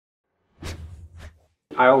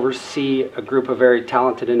I oversee a group of very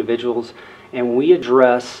talented individuals, and we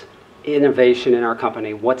address innovation in our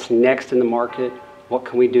company. What's next in the market? What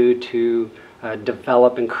can we do to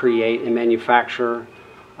develop and create and manufacture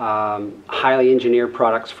highly engineered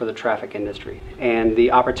products for the traffic industry? And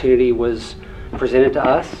the opportunity was presented to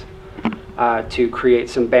us to create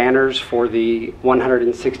some banners for the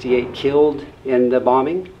 168 killed in the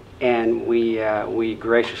bombing, and we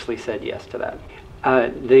graciously said yes to that.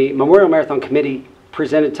 The Memorial Marathon Committee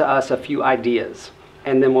presented to us a few ideas,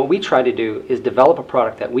 and then what we tried to do is develop a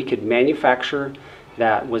product that we could manufacture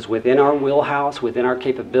that was within our wheelhouse, within our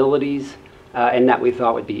capabilities, and that we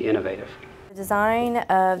thought would be innovative. The design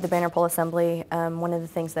of the banner pole assembly, one of the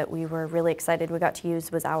things that we were really excited we got to use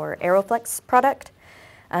was our Aeroflex product.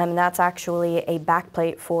 That's actually a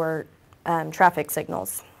backplate for traffic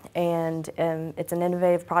signals, and it's an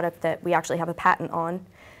innovative product that we actually have a patent on,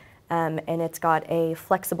 and it's got a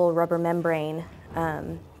flexible rubber membrane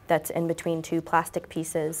that's in between two plastic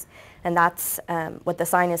pieces, and that's what the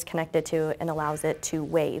sign is connected to and allows it to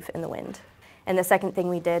wave in the wind. And the second thing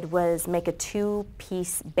we did was make a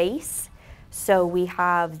two-piece base. So we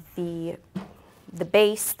have the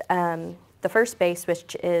base, the first base,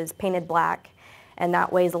 which is painted black, and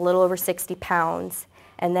that weighs a little over 60 pounds.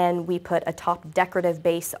 And then we put a top decorative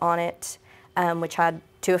base on it, which had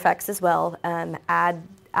two effects as well.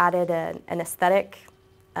 Added an aesthetic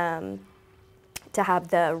to have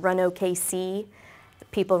the Run OKC.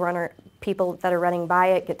 People that are running by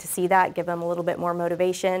it get to see that, give them a little bit more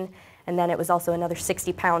motivation. And then it was also another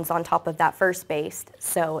 60 pounds on top of that first base,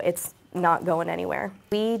 so it's not going anywhere.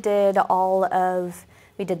 We did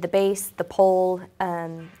the base, the pole,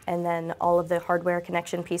 and then all of the hardware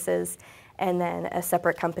connection pieces, and then a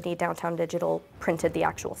separate company, Downtown Digital, printed the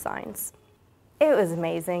actual signs. It was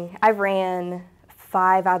amazing. I've ran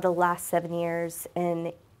 5 out of the last 7 years,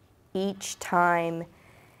 and each time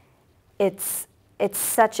it's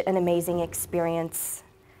such an amazing experience.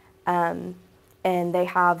 And they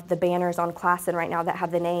have the banners on Classen right now that have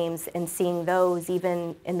the names, and seeing those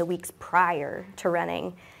even in the weeks prior to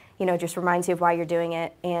running, you know, just reminds you of why you're doing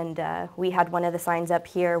it. And we had one of the signs up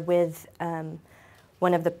here with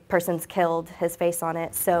one of the persons killed, his face on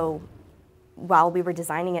it. So while we were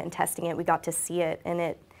designing it and testing it, we got to see it, and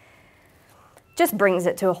it just brings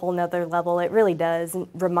it to a whole nother level. It really does,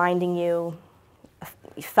 reminding you,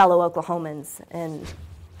 fellow Oklahomans, and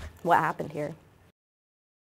what happened here.